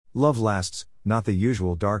Love lasts, not the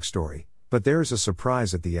usual dark story, but there is a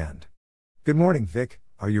surprise at the end. "Good morning, Vic,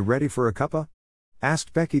 are you ready for a cuppa?"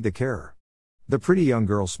 asked Becky the carer. The pretty young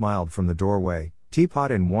girl smiled from the doorway,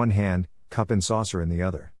 teapot in one hand, cup and saucer in the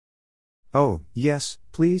other. "Oh, yes,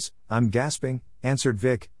 please," I'm gasping, answered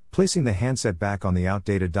Vic, placing the handset back on the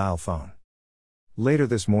outdated dial phone. "Later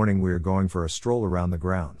this morning we are going for a stroll around the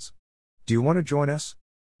grounds. Do you want to join us?"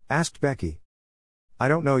 asked Becky. "I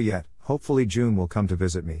don't know yet, hopefully June will come to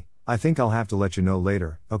visit me. I think I'll have to let you know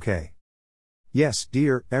later, okay?" "Yes,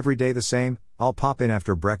 dear, every day the same, I'll pop in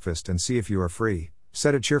after breakfast and see if you are free,"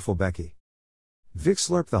 said a cheerful Becky. Vic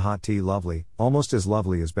slurped the hot tea lovely, almost as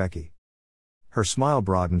lovely as Becky. Her smile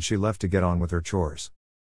broadened, she left to get on with her chores.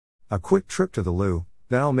 "A quick trip to the loo,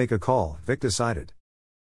 then I'll make a call," Vic decided.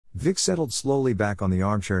 Vic settled slowly back on the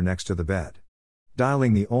armchair next to the bed.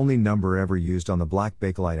 Dialing the only number ever used on the black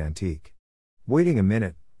Bakelite Antique. Waiting a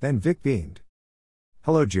minute, then Vic beamed.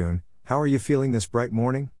 "Hello June, how are you feeling this bright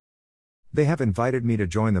morning? They have invited me to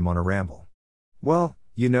join them on a ramble. Well,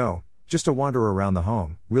 you know, just a wander around the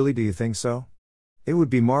home. Really, do you think so? It would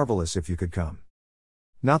be marvelous if you could come."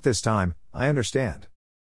 "Not this time, I understand."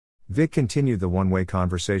 Vic continued the one-way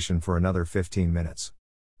conversation for another 15 minutes.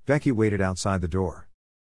 Becky waited outside the door.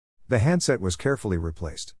 The handset was carefully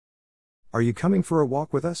replaced. "Are you coming for a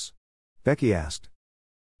walk with us?" Becky asked.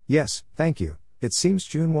 "Yes, thank you. It seems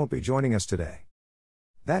June won't be joining us today."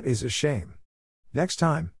 "That is a shame. Next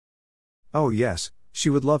time." "Oh yes, she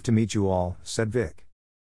would love to meet you all," said Vic.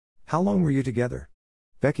 "How long were you together?"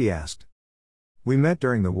 Becky asked. "We met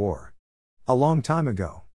during the war. A long time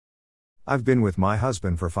ago. I've been with my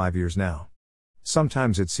husband for 5 years now.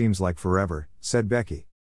 Sometimes it seems like forever," said Becky.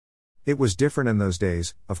 "It was different in those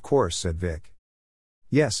days, of course," said Vic.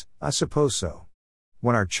 "Yes, I suppose so.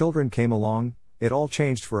 When our children came along, it all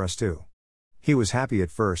changed for us too. He was happy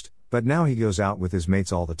at first, but now he goes out with his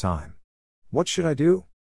mates all the time." "What should I do?"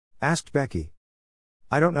 asked Becky.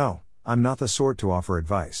 "I don't know, I'm not the sort to offer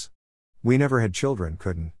advice. We never had children,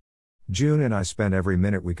 couldn't. June and I spent every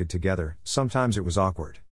minute we could together, sometimes it was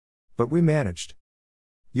awkward. But we managed."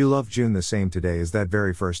 "You love June the same today as that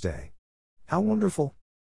very first day." "How wonderful."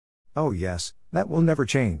 "Oh yes, that will never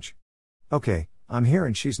change. Okay, I'm here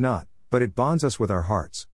and she's not, but it bonds us with our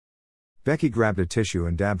hearts." Becky grabbed a tissue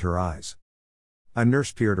and dabbed her eyes. A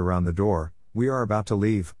nurse peered around the door. "We are about to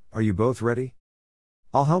leave, are you both ready?"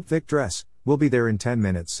 "I'll help Vic dress, we'll be there in 10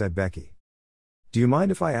 minutes," said Becky. "Do you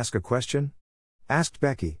mind if I ask a question?" asked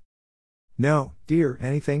Becky. "No, dear,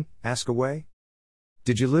 anything, ask away."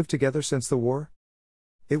 "Did you live together since the war?"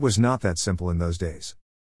 "It was not that simple in those days.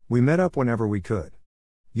 We met up whenever we could.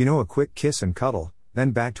 You know, a quick kiss and cuddle,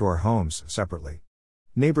 then back to our homes, separately.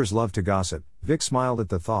 Neighbors loved to gossip." Vic smiled at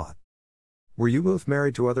the thought. "Were you both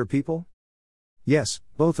married to other people?" "Yes,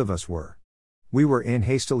 both of us were. We were in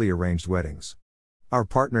hastily arranged weddings. Our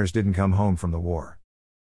partners didn't come home from the war."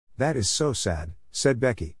 "That is so sad," said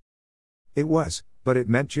Becky. "It was, but it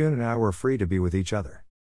meant June and I were free to be with each other."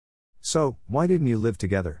 "So, why didn't you live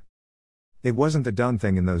together?" "It wasn't the done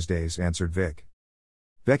thing in those days," answered Vic.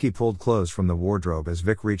 Becky pulled clothes from the wardrobe as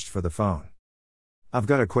Vic reached for the phone. "I've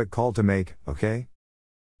got a quick call to make, okay?"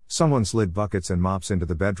 Someone slid buckets and mops into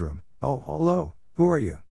the bedroom. "Oh, hello, who are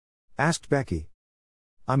you?" asked Becky.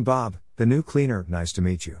 "I'm Bob, the new cleaner, nice to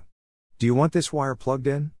meet you. Do you want this wire plugged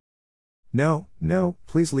in?" No,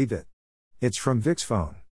 please leave it. It's from Vic's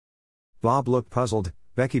phone." Bob looked puzzled.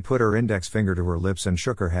 Becky put her index finger to her lips and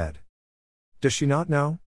shook her head. "Does she not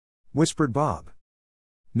know?" whispered Bob.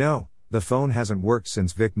 "No, the phone hasn't worked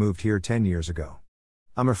since Vic moved here 10 years ago.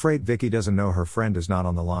 I'm afraid Vicky doesn't know her friend is not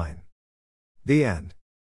on the line." The end.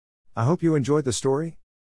 I hope you enjoyed the story.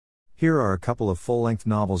 Here are a couple of full-length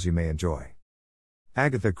novels you may enjoy.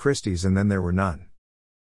 Agatha Christie's And Then There Were None.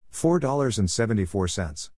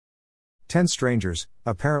 $4.74. 10 strangers,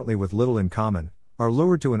 apparently with little in common, are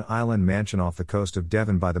lured to an island mansion off the coast of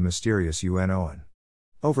Devon by the mysterious UN Owen.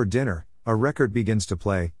 Over dinner, a record begins to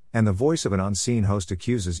play, and the voice of an unseen host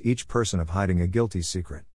accuses each person of hiding a guilty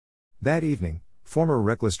secret. That evening, former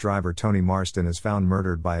reckless driver Tony Marston is found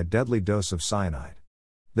murdered by a deadly dose of cyanide.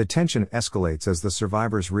 The tension escalates as the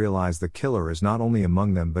survivors realize the killer is not only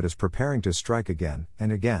among them but is preparing to strike again and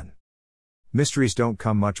again. Mysteries don't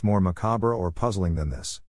come much more macabre or puzzling than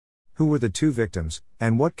this. Who were the two victims,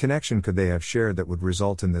 and what connection could they have shared that would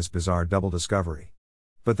result in this bizarre double discovery?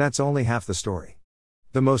 But that's only half the story.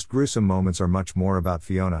 The most gruesome moments are much more about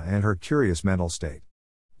Fiona and her curious mental state.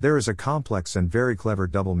 There is a complex and very clever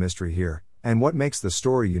double mystery here, and what makes the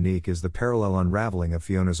story unique is the parallel unraveling of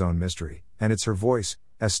Fiona's own mystery, and it's her voice,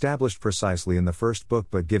 established precisely in the first book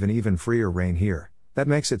but given even freer rein here, that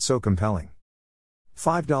makes it so compelling.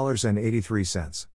 $5.83.